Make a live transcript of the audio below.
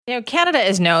Canada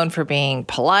is known for being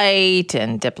polite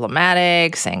and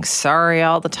diplomatic, saying sorry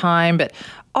all the time, but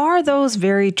are those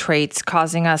very traits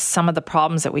causing us some of the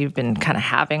problems that we've been kind of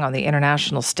having on the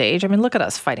international stage? I mean, look at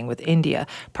us fighting with India,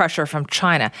 pressure from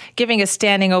China, giving a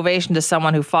standing ovation to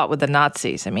someone who fought with the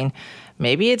Nazis. I mean,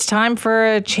 maybe it's time for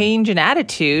a change in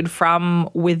attitude from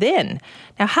within.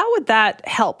 Now, how would that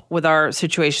help with our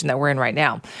situation that we're in right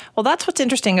now? Well, that's what's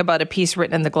interesting about a piece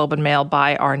written in the Globe and Mail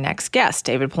by our next guest.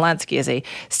 David Polansky is a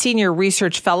senior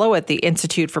research fellow at the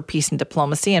Institute for Peace and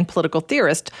Diplomacy and political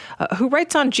theorist who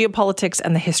writes on geopolitics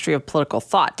and the history of political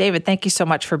thought. David, thank you so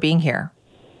much for being here.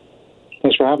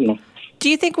 Thanks for having me. Do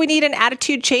you think we need an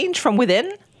attitude change from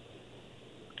within?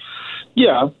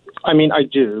 Yeah, I mean, I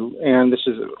do. And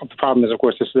the problem is, of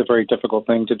course, this is a very difficult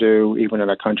thing to do, even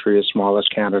in a country as small as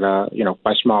Canada.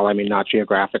 By small, I mean not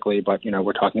geographically, but,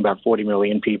 we're talking about 40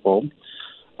 million people,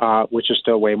 which is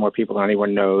still way more people than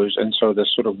anyone knows. And so this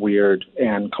sort of weird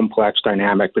and complex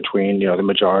dynamic between, the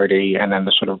majority and then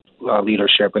the sort of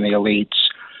leadership and the elites.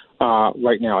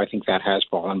 Right now, I think that has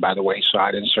fallen by the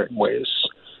wayside in certain ways.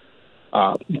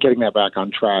 Getting that back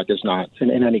on track is not,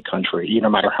 in any country, no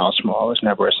matter how small, is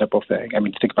never a simple thing. I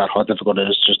mean, think about how difficult it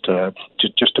is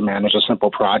just to manage a simple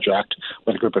project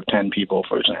with a group of 10 people,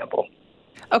 for example.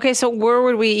 Okay, so where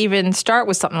would we even start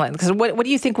with something like that? Because what do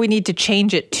you think we need to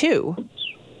change it to?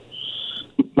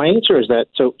 My answer is a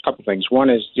couple things. One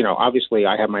is, obviously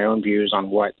I have my own views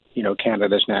on what,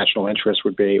 Canada's national interest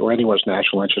would be, or anyone's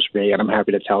national interest would be, and I'm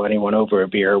happy to tell anyone over a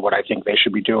beer what I think they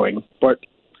should be doing. But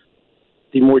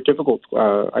the more difficult,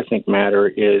 I think, matter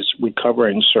is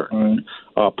recovering certain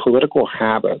political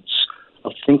habits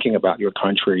of thinking about your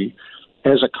country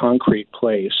as a concrete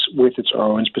place with its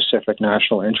own specific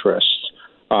national interests,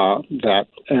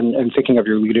 and thinking of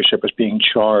your leadership as being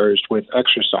charged with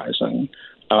exercising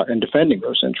and defending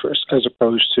those interests, as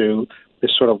opposed to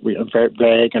this sort of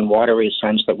vague and watery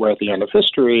sense that we're at the end of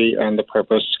history and the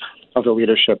purpose of the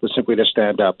leadership is simply to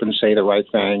stand up and say the right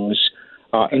things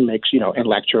and and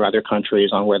lecture other countries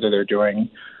on whether they're doing,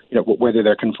 whether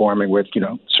they're conforming with,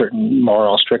 certain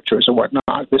moral strictures or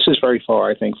whatnot. This is very far,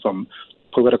 I think, from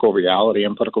political reality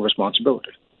and political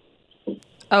responsibility.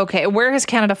 Okay, where has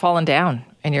Canada fallen down,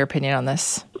 in your opinion, on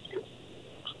this?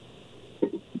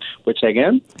 Which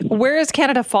again? Where has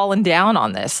Canada fallen down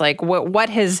on this? Like, what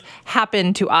has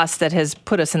happened to us that has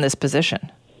put us in this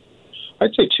position?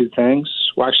 I'd say two things.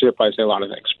 Well, actually, I'd probably say a lot of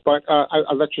things, but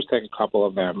let's just take a couple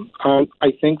of them.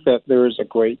 I think that there is a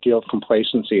great deal of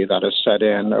complacency that has set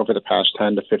in over the past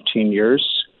 10 to 15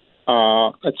 years.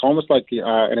 It's almost like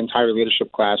an entire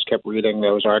leadership class kept reading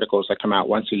those articles that come out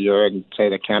once a year and say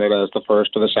that Canada is the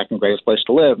first or the second greatest place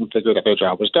to live and figured that their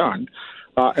job was done.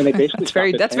 And they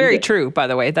basically that's very true, by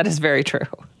the way. That is very true.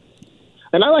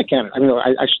 And I like Canada. I mean,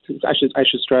 I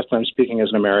should stress that I'm speaking as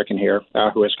an American here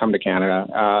who has come to Canada,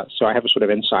 so I have a sort of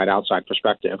inside-outside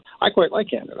perspective. I quite like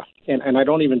Canada, and I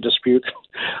don't even dispute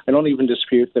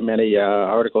the many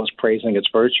articles praising its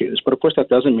virtues. But of course, that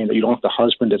doesn't mean that you don't have to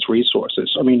husband its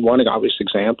resources. I mean, one obvious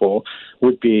example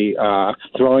would be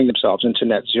throwing themselves into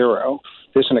net zero.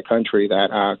 This in a country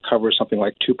that covers something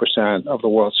like 2% of the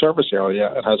world's surface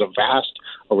area and has a vast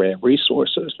array of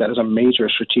resources. That is a major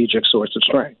strategic source of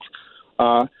strength.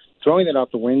 Throwing that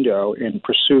out the window in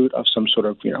pursuit of some sort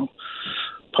of,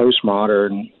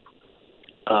 postmodern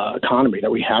economy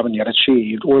that we haven't yet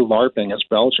achieved, or LARPing as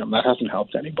Belgium, that hasn't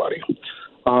helped anybody.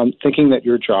 Thinking that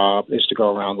your job is to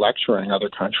go around lecturing other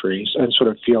countries and sort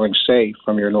of feeling safe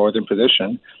from your northern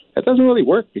position, that doesn't really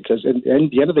work because at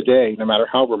the end of the day, no matter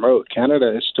how remote,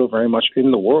 Canada is still very much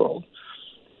in the world.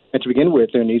 And to begin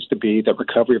with, there needs to be the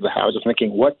recovery of the habits of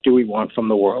thinking, what do we want from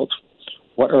the world?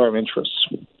 What are our interests?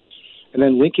 And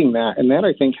then linking that, and that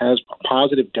I think has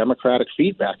positive democratic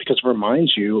feedback because it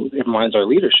reminds our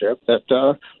leadership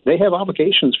that they have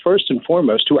obligations first and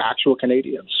foremost to actual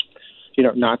Canadians,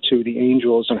 not to the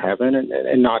angels in heaven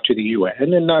and not to the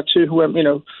UN and not to whoever,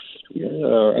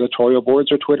 editorial boards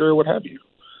or Twitter or what have you.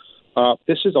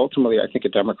 This is ultimately, I think, a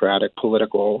democratic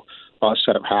political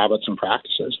set of habits and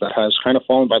practices that has kind of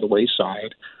fallen by the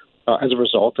wayside as a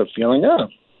result of feeling,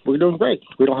 we're doing great.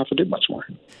 We don't have to do much more.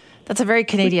 That's a very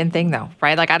Canadian thing, though,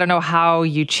 right? Like, I don't know how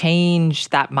you change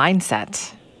that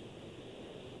mindset.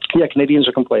 Yeah, Canadians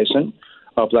are complacent,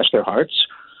 bless their hearts.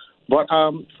 But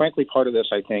frankly, part of this,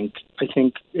 I think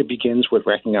it begins with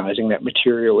recognizing that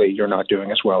materially you're not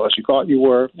doing as well as you thought you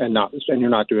were, and you're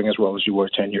not doing as well as you were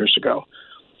 10 years ago.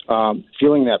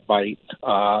 Feeling that bite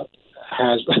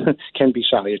can be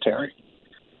salutary.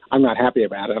 I'm not happy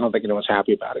about it. I don't think anyone's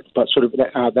happy about it. But sort of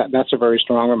that's a very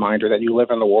strong reminder that you live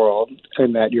in the world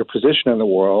and that your position in the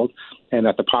world and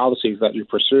that the policies that you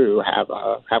pursue have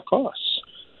costs.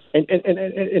 And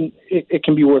it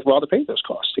can be worthwhile to pay those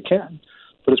costs. It can.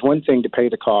 But it's one thing to pay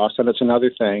the cost, and it's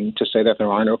another thing to say that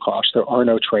there are no costs, there are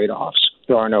no trade-offs,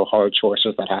 there are no hard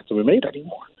choices that have to be made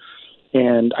anymore.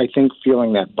 And I think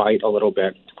feeling that bite a little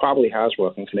bit probably has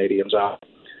woken Canadians up.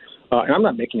 And I'm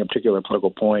not making a particular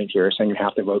political point here saying you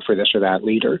have to vote for this or that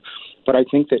leader, but I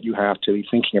think that you have to be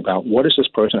thinking about, what is this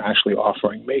person actually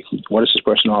offering me? What is this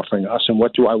person offering us? And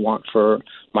what do I want for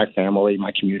my family,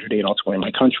 my community, and ultimately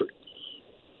my country?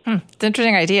 It's an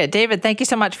interesting idea. David, thank you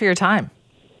so much for your time.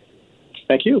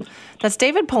 Thank you. That's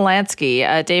David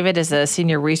Polansky. David is a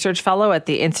senior research fellow at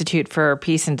the Institute for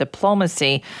Peace and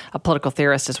Diplomacy, a political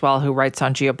theorist as well who writes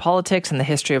on geopolitics and the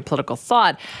history of political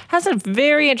thought. Has a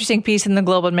very interesting piece in the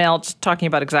Globe and Mail just talking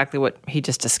about exactly what he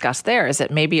just discussed there, is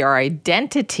that maybe our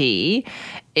identity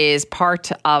is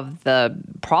part of the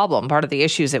problem, part of the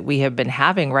issues that we have been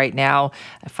having right now,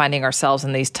 finding ourselves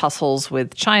in these tussles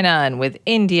with China and with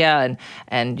India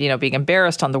and being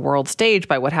embarrassed on the world stage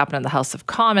by what happened in the House of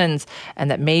Commons,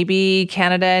 and that maybe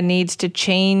Canada needs to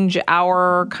change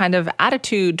our kind of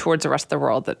attitude towards the rest of the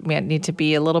world, that we need to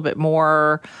be a little bit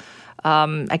more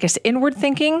inward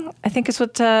thinking, I think is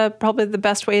what probably the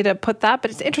best way to put that.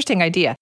 But it's an interesting idea.